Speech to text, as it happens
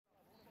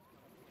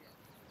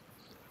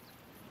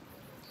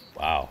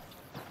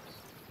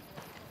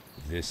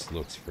This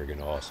looks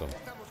friggin' awesome.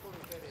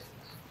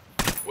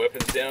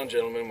 Weapons down,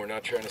 gentlemen. We're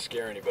not trying to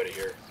scare anybody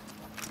here.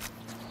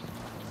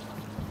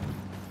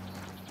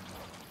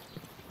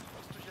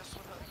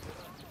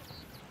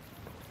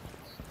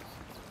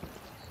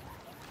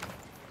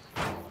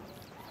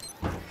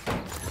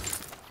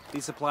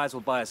 These supplies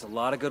will buy us a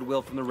lot of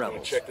goodwill from the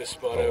rebels. Check this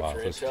spot Oh out wow, for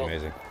this intel. looks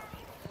amazing.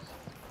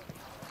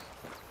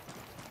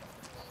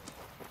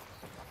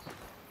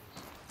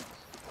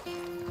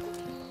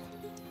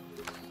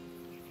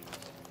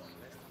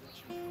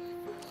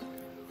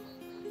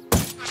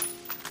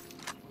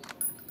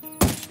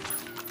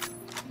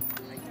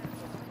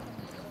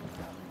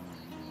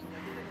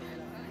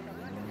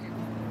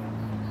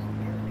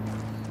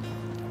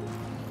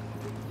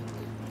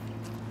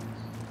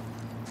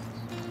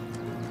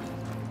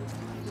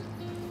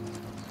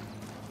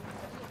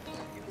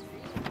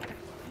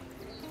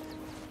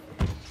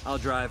 I'll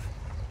drive.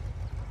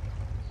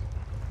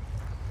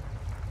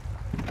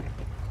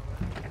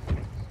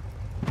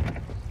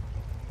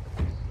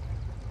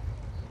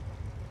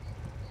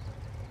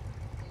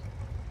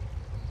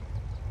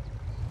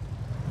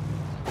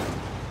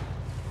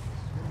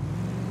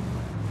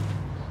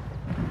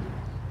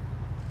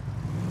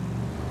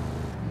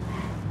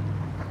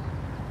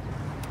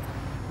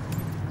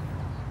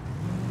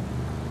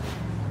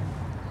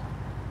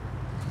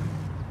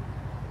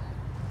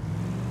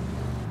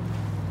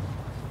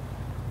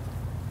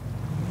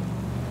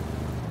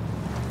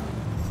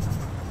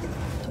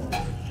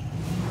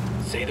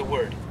 Say the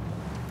word.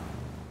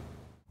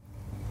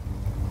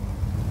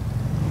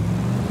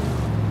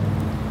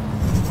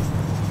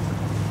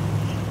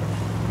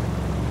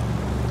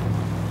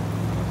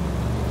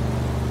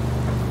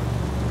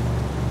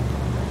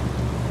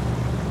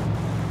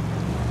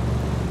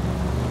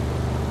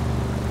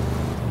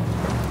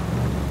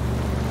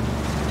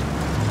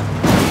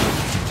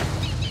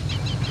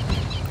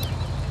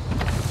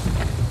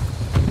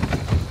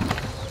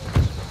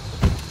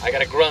 I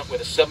got a grunt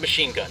with a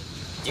submachine gun.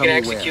 You can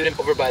execute him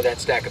over by that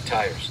stack of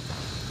tires.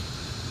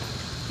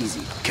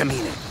 Easy.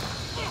 Camine.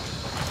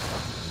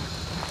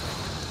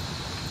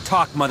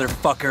 Talk,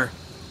 motherfucker.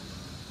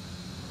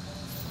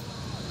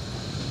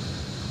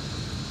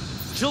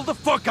 Chill the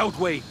fuck out,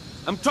 Wade.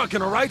 I'm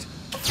talking, all right?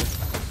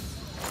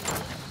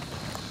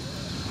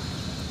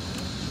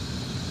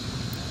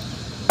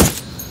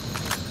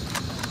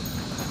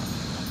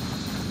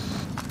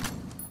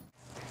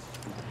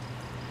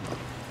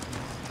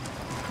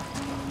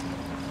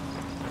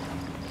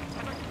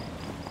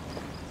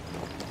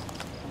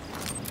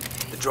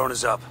 The drone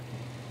is up.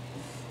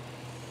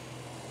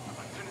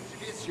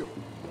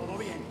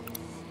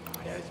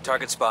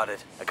 Target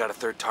spotted. I got a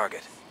third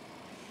target.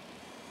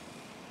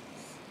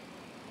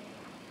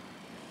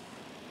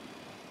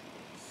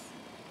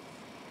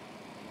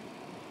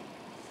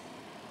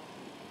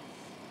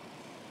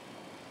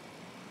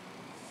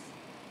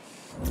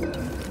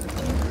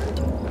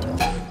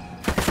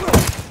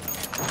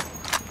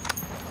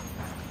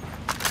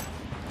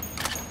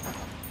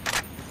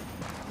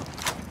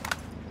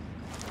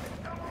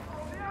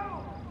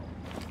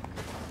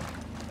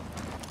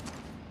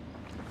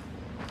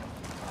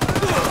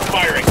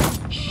 Firing!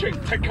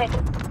 Shit, take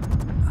cover!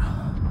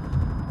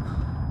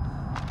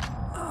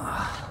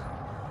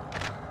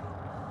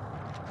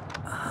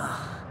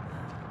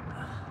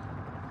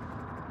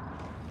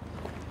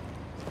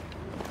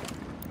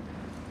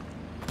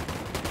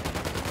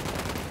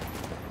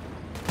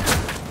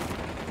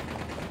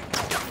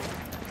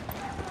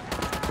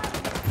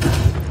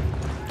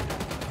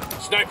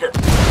 Sniper!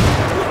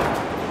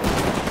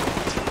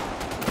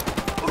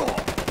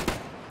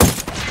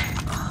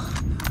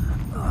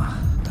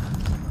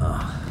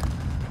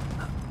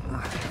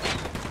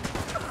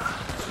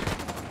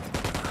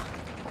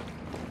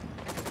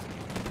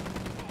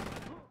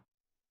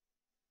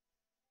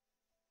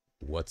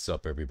 What's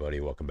up, everybody?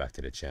 Welcome back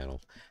to the channel.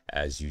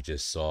 As you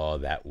just saw,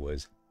 that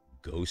was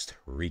Ghost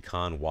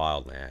Recon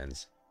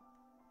Wildlands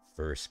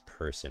first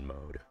person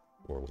mode,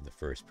 or with the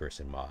first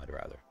person mod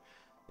rather.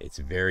 It's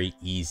very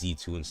easy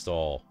to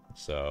install,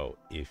 so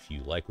if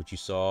you like what you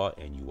saw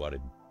and you want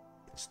to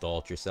install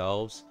it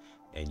yourselves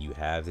and you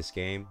have this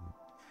game,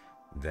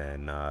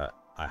 then I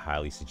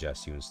highly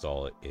suggest you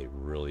install it. It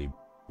really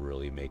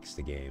makes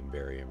the game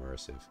very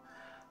immersive.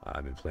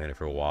 I've been playing it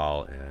for a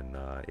while, and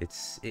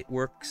it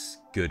works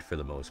good for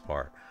the most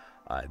part.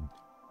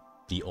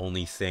 The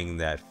only thing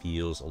that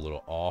feels a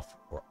little off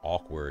or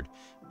awkward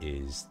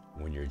is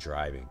when you're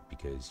driving,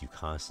 because you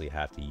constantly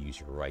have to use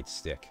your right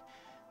stick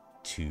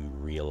to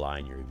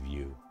realign your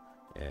view,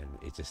 and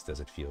it just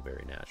doesn't feel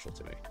very natural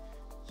to me.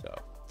 So,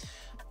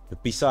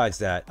 but besides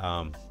that,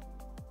 I'm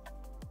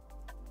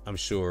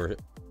sure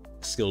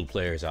skilled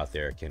players out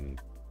there can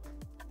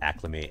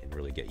acclimate and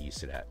really get used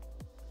to that.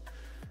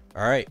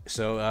 All right,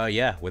 so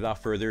yeah,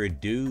 without further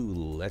ado,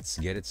 let's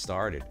get it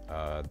started.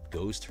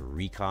 Ghost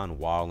Recon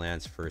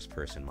Wildlands first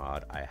person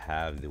mod. I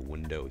have the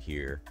window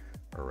here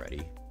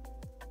already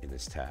in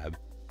this tab.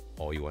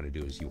 All you want to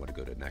do is you want to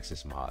go to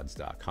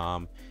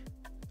nexusmods.com,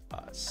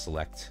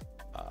 select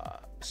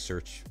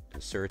search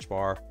the search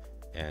bar,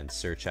 and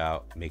search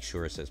out, make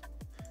sure it says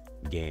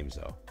games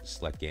though.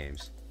 Select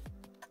games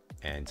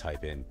and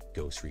type in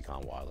Ghost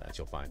Recon Wildlands.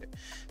 You'll find it.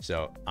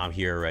 So I'm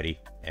here already,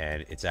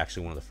 and it's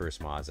actually one of the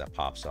first mods that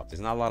pops up. There's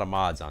not a lot of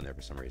mods on there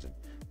for some reason,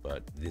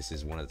 but this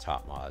is one of the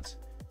top mods.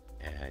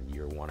 And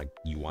you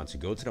want to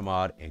go to the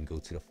mod and go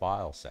to the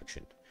file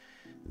section.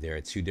 There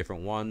are two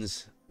different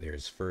ones.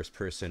 There's first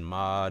person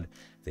mod,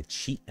 the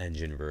cheat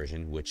engine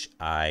version, which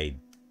I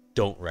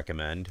don't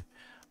recommend.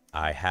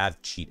 I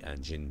have cheat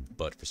engine,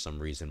 but for some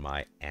reason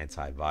my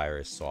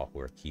antivirus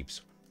software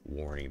keeps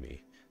warning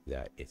me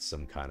that it's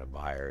some kind of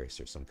virus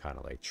or some kind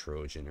of like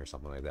Trojan or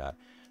something like that.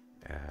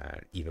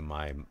 And even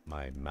my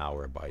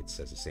Malwarebytes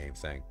says the same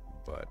thing,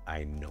 but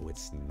I know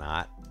it's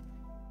not.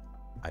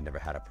 I never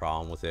had a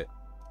problem with it,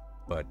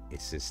 but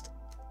it's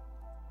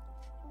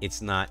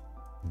not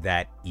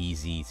that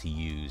easy to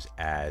use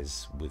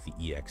as with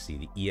the exe.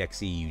 The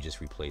exe, you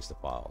just replace the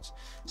files.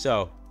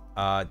 So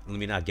let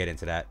me not get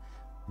into that.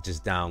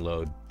 Just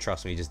download,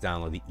 trust me, just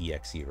download the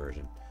exe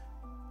version.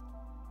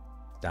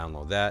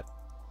 Download that.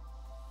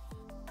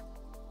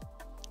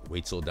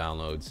 Wait till it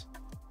downloads.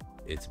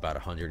 It's about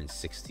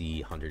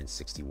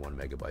 161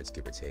 megabytes,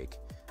 give or take,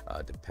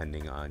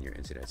 depending on your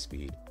internet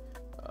speed.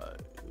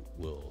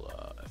 Will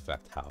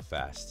affect how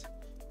fast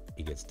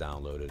it gets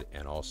downloaded.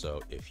 And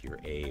also, if you're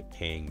a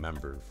paying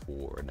member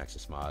for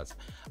Nexus Mods,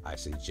 I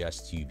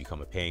suggest you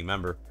become a paying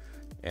member.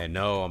 And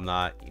no, I'm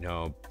not,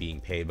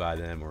 being paid by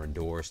them or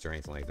endorsed or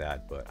anything like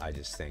that, but I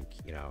just think,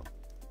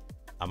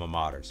 I'm a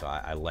modder, so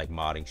I like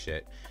modding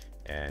shit,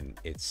 and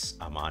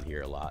I'm on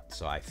here a lot,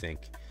 so I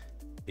think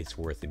it's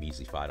worth the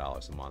measly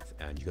 $5 a month.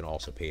 And you can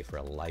also pay for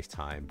a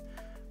lifetime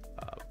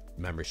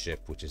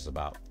membership, which is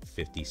about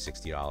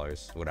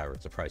 $50-$60, whatever.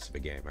 It's the price of a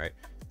game, right?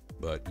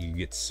 But you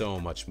get so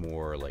much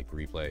more like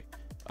replay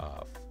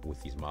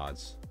with these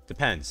mods.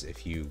 Depends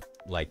if you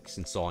like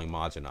installing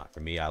mods or not.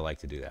 For me, I like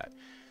to do that.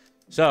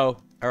 So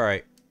all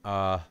right,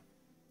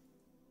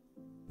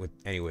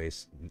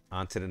 anyways,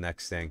 on to the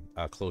next thing.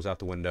 Close out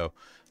the window.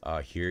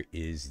 Here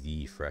is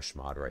the fresh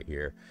mod right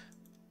here.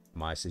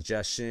 My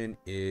suggestion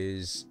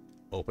is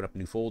open up a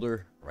new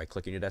folder, right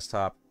click on your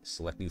desktop,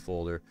 select new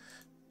folder.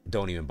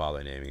 Don't even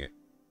bother naming it.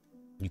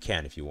 You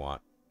can if you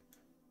want,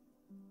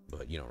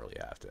 but you don't really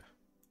have to.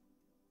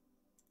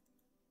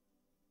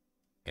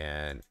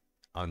 And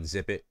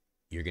unzip it.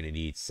 You're going to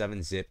need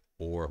 7-zip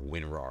or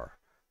WinRAR.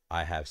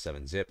 I have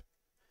 7-zip.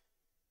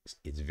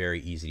 It's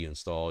very easy to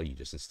install. You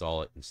just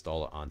install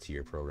it onto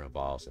your program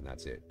files, and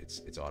that's it.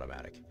 It's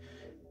automatic.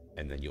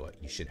 And then you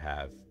should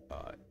have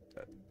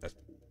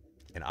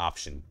an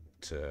option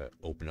to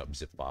open up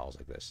zip files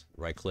like this.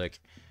 Right click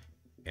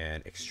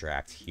and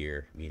extract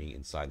here, meaning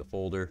inside the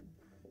folder.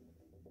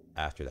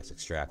 After that's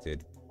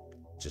extracted,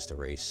 just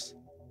erase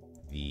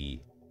the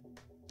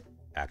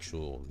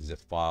actual zip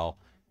file,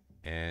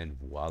 and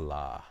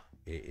voila,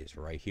 it is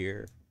right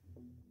here.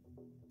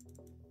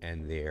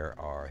 And there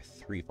are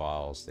 3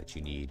 files that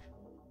you need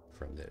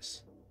from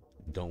this.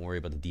 Don't worry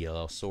about the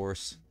DLL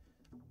source,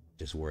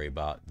 just worry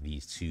about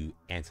these 2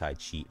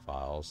 anti-cheat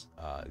files,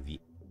 the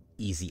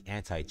easy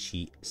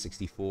anti-cheat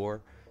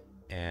 64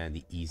 and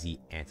the easy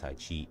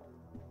anti-cheat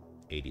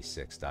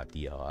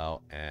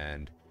 86.dll,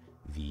 and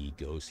the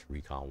Ghost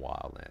Recon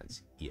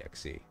Wildlands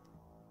exe.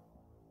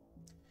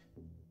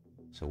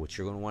 So what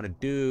you're going to want to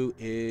do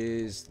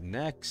is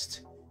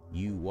next,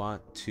 you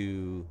want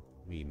to,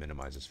 let me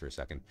minimize this for a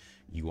second.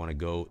 You want to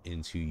go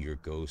into your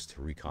Ghost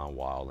Recon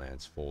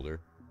Wildlands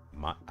folder.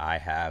 I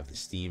have the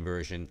Steam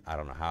version. I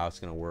don't know how it's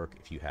going to work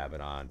if you have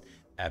it on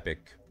Epic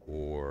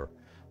or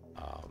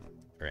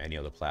any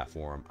other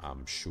platform.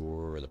 I'm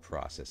sure the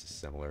process is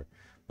similar,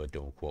 but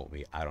don't quote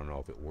me. I don't know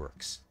if it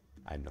works.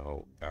 I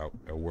know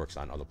it works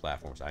on other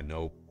platforms. I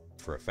know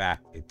for a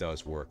fact it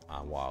does work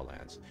on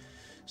Wildlands.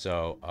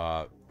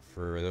 So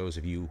for those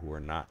of you who are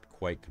not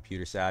quite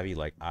computer savvy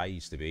like I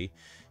used to be,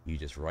 you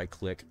just right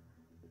click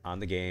on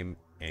the game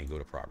and go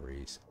to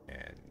properties,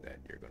 and then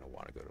you're going to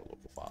want to go to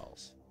local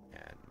files.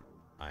 And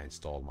I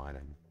installed mine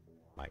on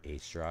my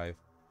H drive,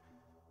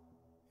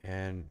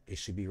 and it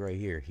should be right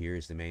here.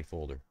 Here's the main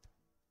folder.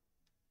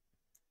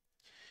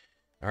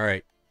 All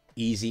right,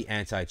 easy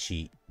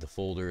anti-cheat. The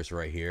folder is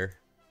right here.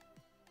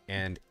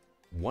 And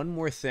one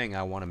more thing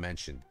I want to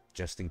mention,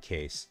 just in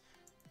case,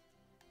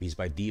 because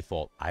by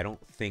default, I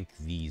don't think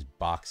these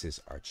boxes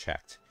are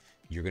checked.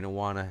 You're going to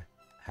want to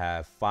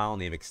have file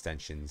name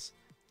extensions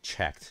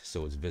checked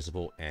so it's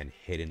visible, and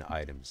hidden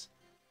items.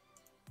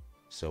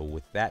 So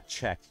with that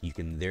checked, you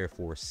can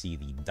therefore see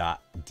the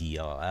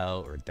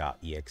 .dll or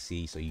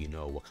 .exe, so you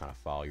know what kind of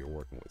file you're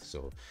working with.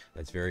 So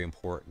that's very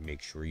important.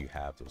 Make sure you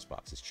have those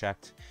boxes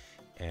checked,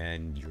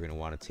 and you're going to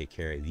want to take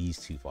care of these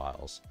 2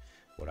 files.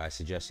 What I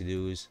suggest you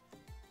do is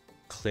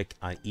click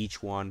on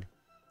each one,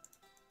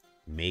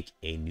 make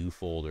a new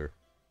folder,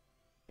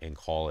 and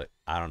call it,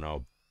 I don't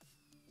know,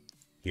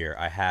 here,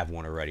 I have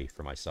one already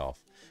for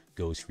myself,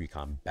 Ghost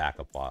Recon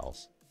Backup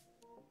Files.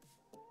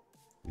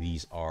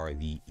 These are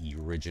the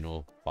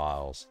original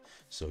files,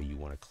 so you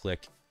want to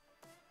click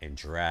and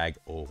drag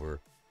over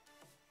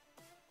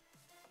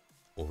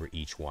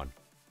each one.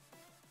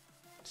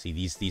 See,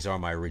 these are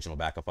my original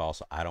backup files,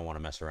 so I don't want to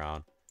mess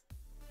around.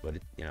 But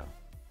you know,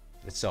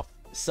 it's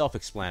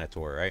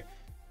self-explanatory, right?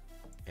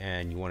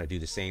 And you want to do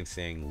the same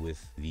thing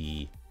with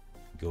the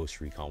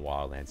Ghost Recon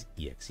Wildlands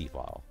exe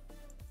file.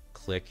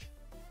 Click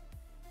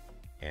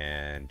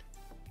and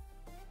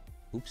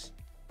oops,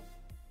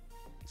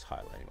 it's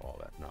highlighting all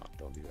that. No,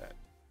 don't do that.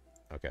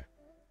 Okay.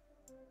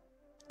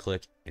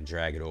 Click and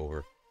drag it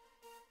over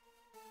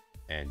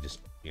and just,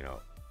 you know,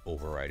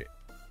 overwrite it.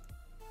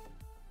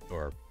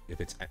 Or if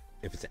it's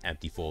an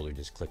empty folder,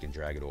 just click and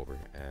drag it over,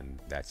 and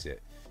that's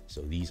it.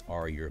 So these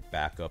are your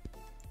backup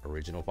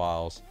original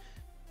files,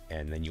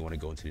 and then you want to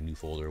go into the new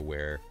folder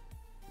where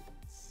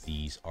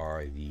these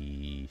are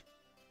the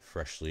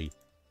freshly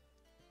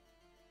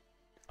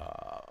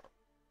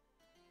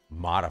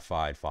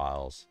modified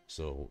files.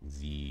 So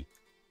the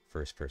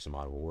first person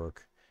mod will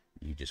work.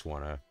 You just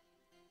want to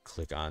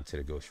click onto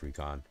the Ghost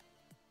Recon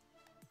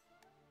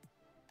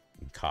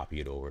and copy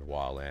it over to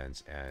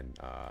Wildlands, and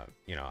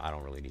you know, I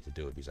don't really need to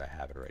do it because I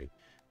have it already.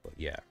 But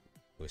yeah,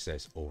 it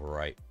says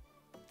overwrite,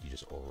 you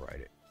just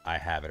overwrite it. I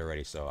have it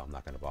already, so I'm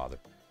not going to bother.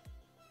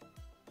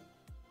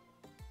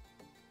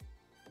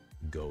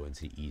 Go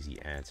into easy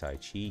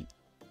anti-cheat,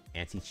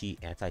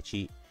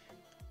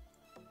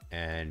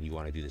 and you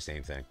want to do the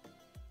same thing.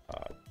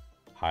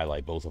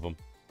 Highlight both of them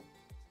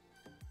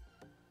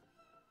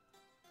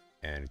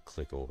and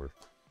click over,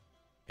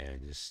 and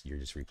you're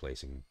just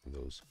replacing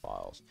those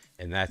files,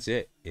 and that's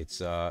it. It's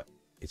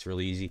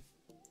really easy,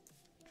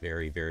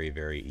 very, very,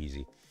 very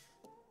easy.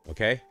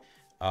 Okay,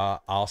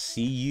 I'll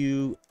see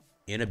you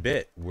in a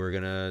bit. We're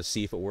gonna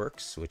see if it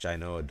works, which I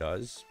know it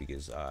does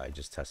because I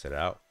just tested it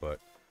out, but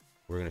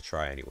we're gonna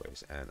try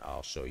anyways, and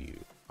I'll show you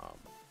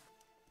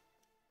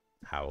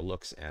how it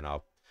looks, and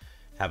I'll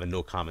have a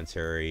no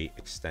commentary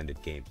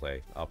extended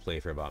gameplay. I'll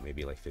play for about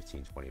maybe like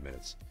 15-20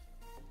 minutes,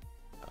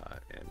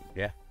 and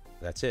yeah,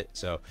 that's it.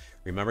 So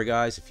remember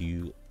guys, if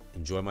you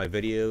enjoy my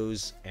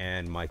videos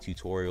and my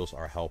tutorials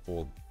are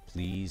helpful,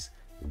 please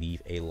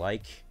leave a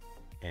like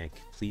and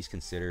please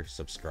consider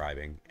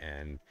subscribing,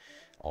 and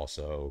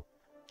also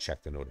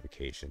check the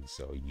notifications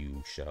so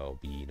you shall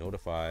be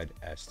notified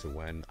as to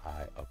when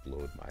I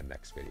upload my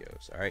next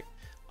videos. All right,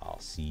 I'll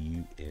see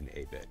you in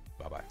a bit.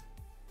 Bye bye.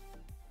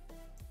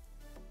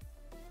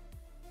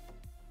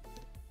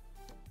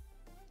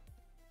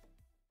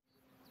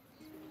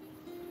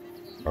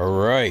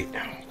 All right,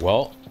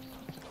 well,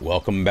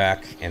 welcome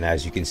back, and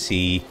as you can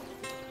see,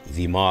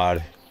 the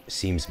mod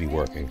seems to be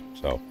working,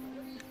 so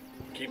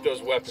keep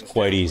those weapons. It's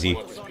quite easy. We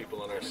want these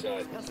people on our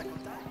side.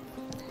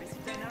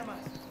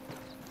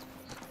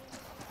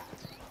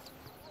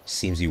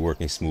 Seems to be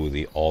working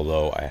smoothly,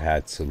 although I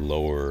had to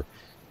lower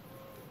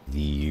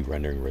the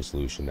rendering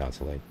resolution down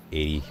to like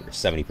 80 or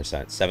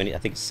 70%. 70, I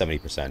think it's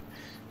 70%,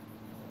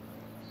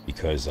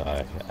 because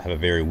I have a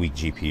very weak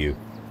GPU.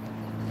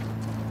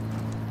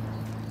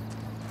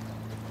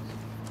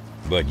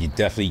 But you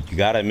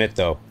gotta admit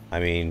though,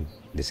 I mean,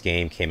 this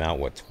game came out,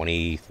 what,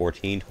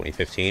 2014,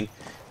 2015?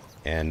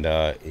 And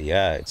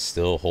yeah, it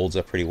still holds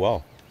up pretty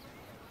well.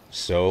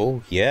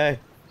 So yeah,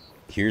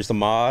 here's the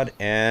mod,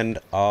 and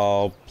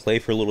I'll play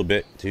for a little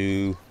bit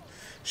to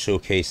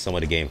showcase some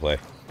of the gameplay.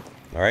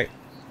 All right,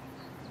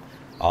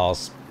 I'll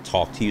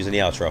talk to you in the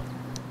outro.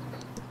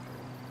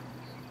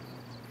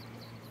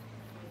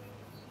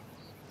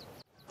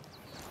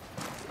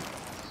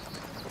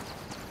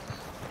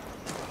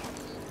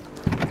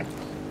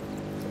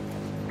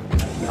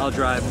 I'll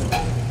drive.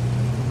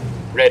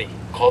 Ready.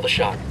 Call the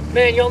shot.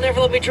 Man, y'all never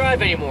let me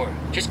drive anymore.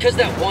 Just 'cause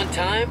that one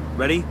time?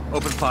 Ready?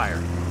 Open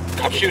fire.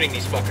 I'm shooting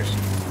these fuckers.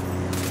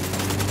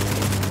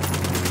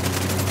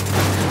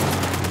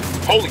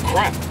 Holy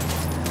crap!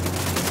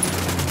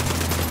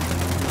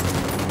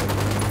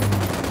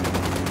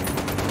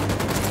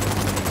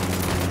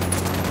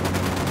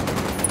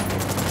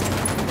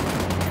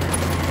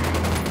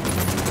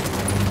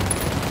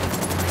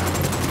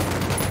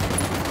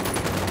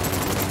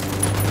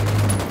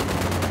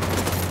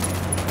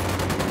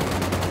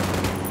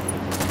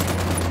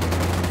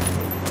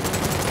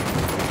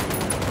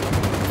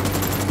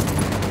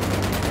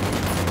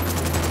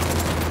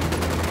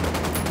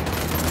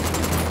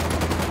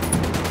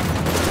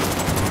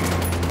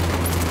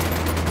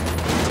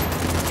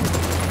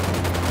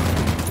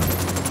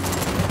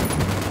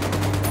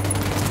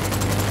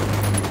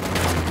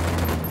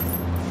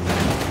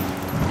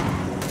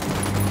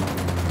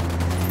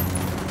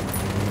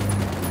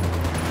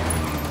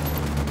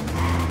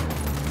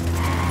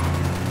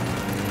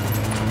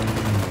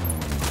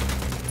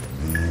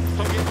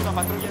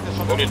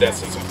 Who did that?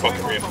 Some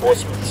fucking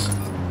reinforcements.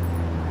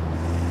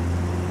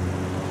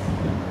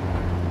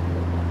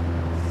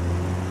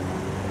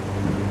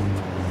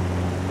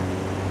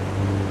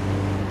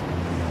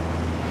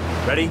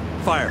 Ready?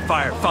 Fire,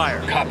 fire, fire.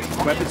 Copy.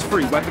 Weapons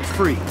free, weapons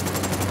free.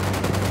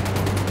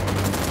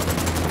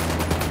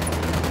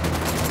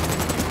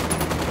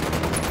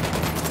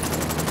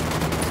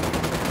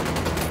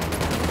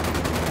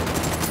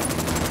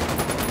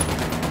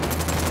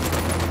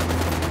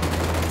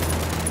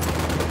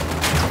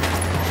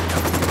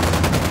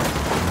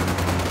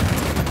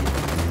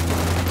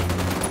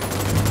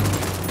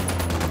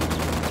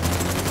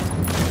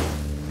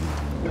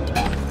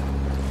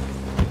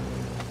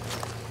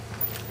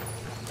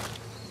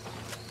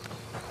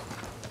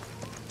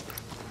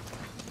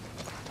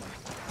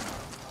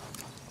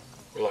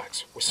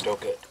 contacts. We're still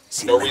good.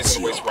 No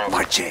reason to waste rounds.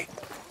 Marche.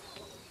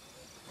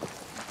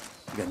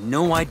 You got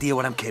no idea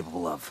what I'm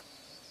capable of.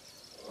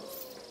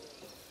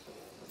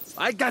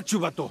 I got you,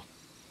 Vato.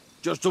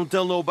 Just don't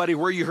tell nobody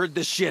where you heard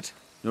this shit.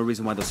 No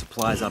reason why those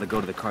supplies ought to go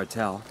to the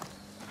cartel.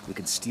 We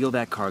could steal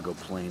that cargo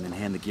plane and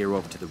hand the gear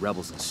over to the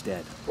rebels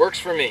instead. Works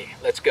for me.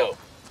 Let's go.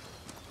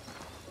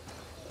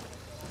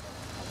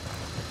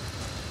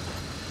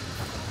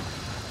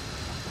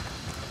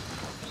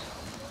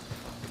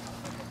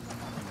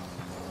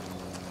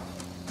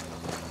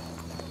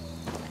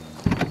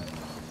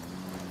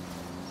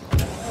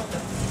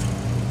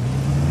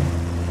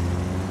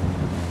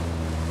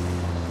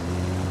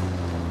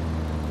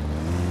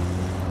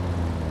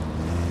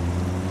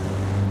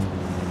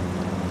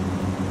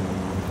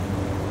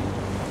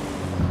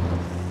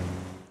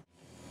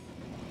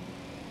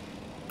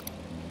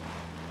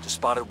 Just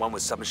spotted one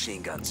with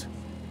submachine guns.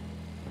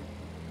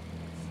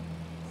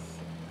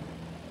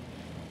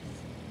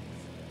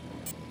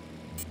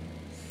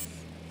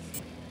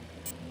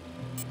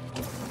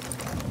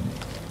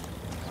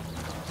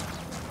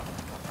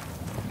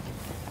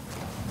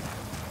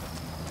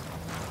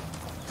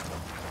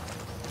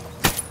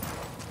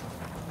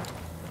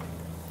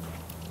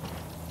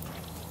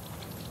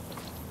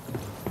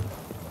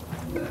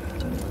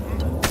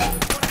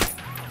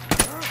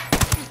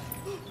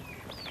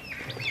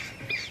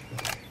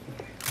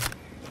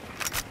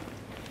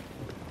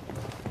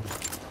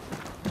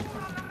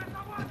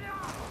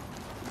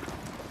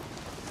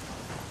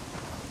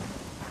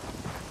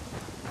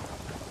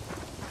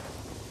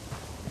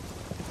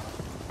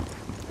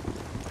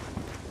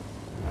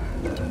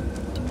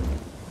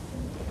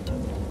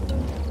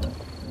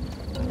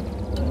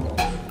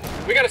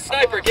 We got a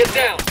sniper. Get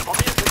down.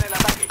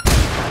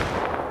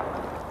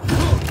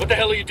 What the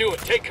hell are you doing?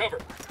 Take cover.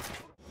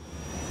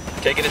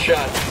 Taking a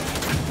shot.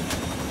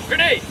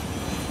 Grenade!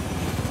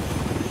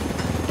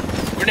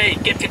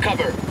 Grenade, get to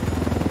cover.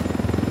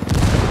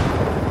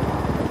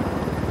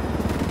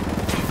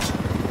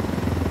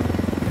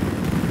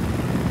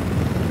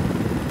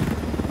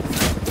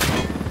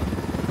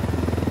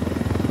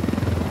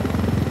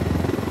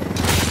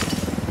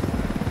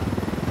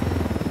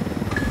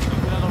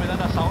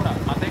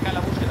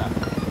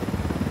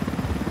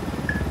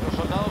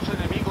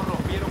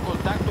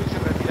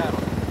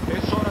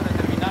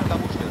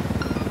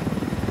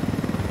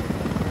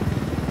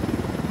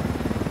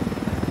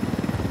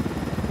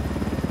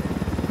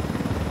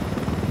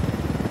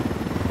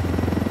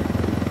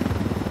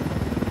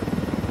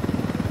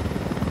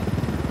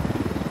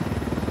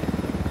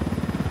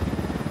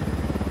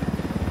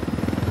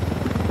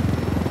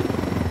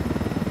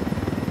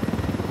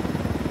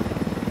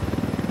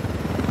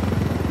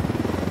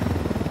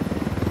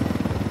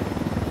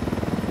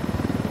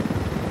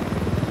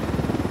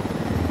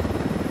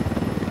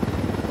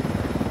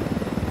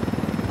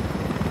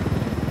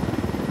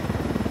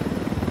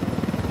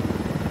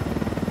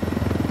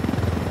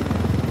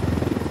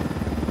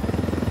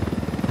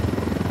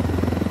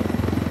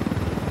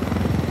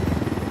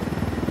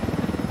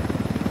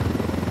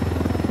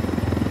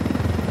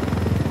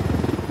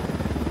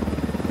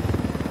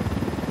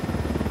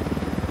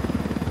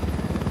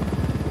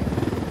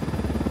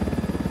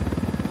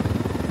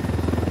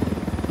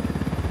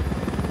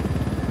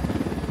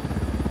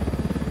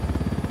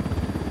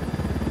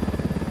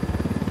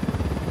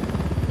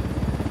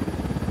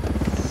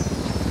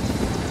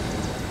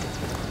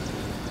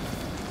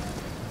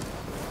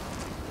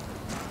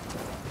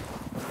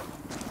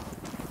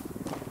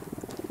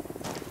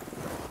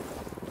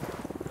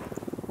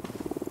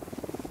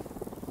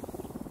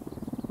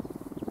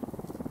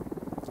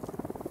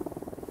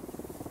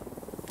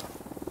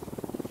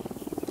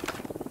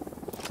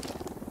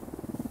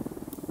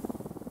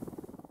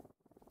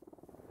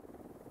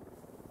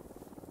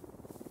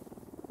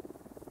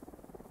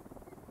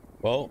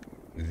 Well,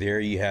 there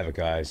you have it,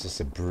 guys. Just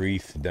a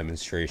brief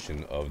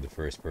demonstration of the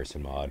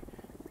first-person mod.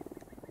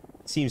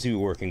 It seems to be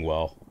working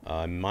well.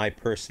 In my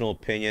personal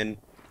opinion,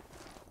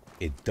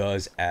 it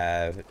does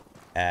add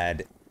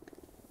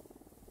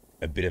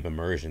a bit of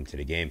immersion to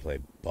the gameplay,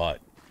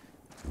 but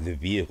the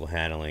vehicle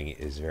handling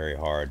is very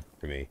hard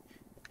for me.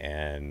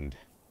 And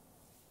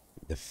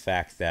the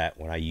fact that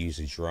when I use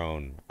a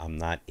drone, I'm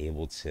not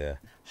able to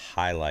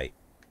highlight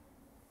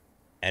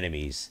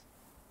enemies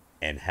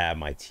and have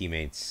my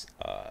teammates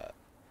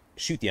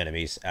shoot the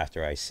enemies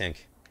after I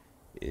sink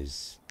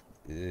it's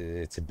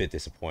a bit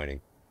disappointing.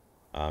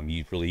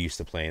 You really used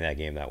to playing that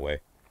game that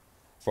way.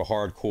 For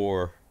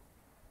hardcore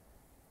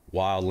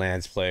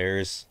Wildlands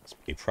players,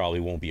 it probably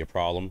won't be a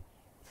problem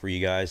for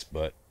you guys,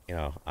 but you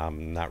know,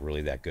 I'm not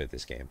really that good at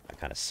this game. I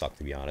kind of suck,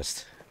 to be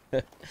honest.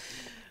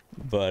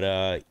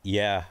 But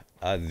yeah,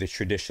 the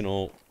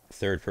traditional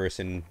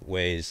third-person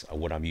ways are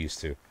what I'm used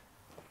to,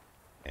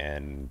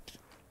 and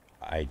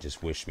I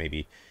just wish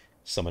maybe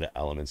some of the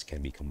elements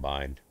can be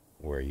combined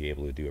where you're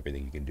able to do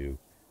everything you can do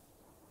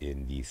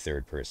in the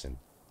third person,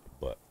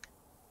 but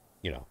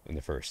you know, in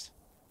the first.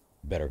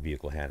 Better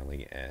vehicle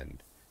handling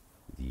and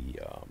the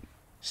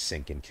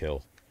sink and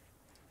kill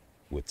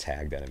with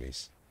tagged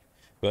enemies.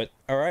 But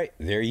all right,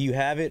 there you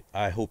have it.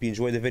 I hope you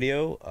enjoyed the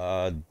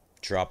video.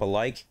 Drop a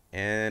like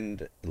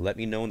and let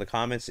me know in the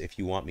comments if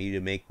you want me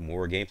to make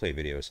more gameplay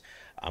videos.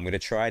 I'm gonna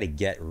try to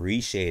get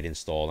Reshade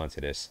installed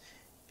onto this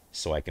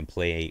so I can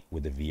play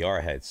with the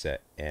VR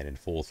headset and in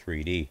full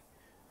 3D.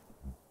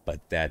 But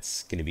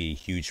that's gonna be a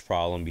huge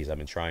problem because I've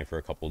been trying for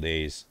a couple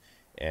days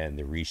and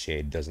the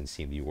Reshade doesn't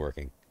seem to be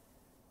working.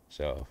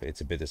 So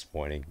it's a bit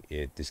disappointing.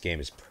 This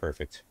game is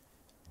perfect.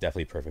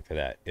 Definitely perfect for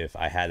that. If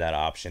I had that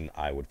option,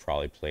 I would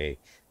probably play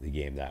the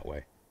game that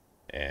way.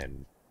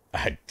 And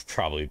I'd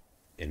probably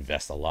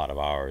invest a lot of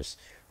hours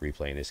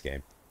replaying this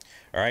game.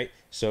 All right,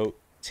 so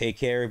take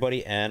care,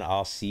 everybody, and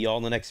I'll see y'all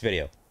in the next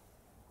video.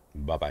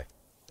 Bye-bye.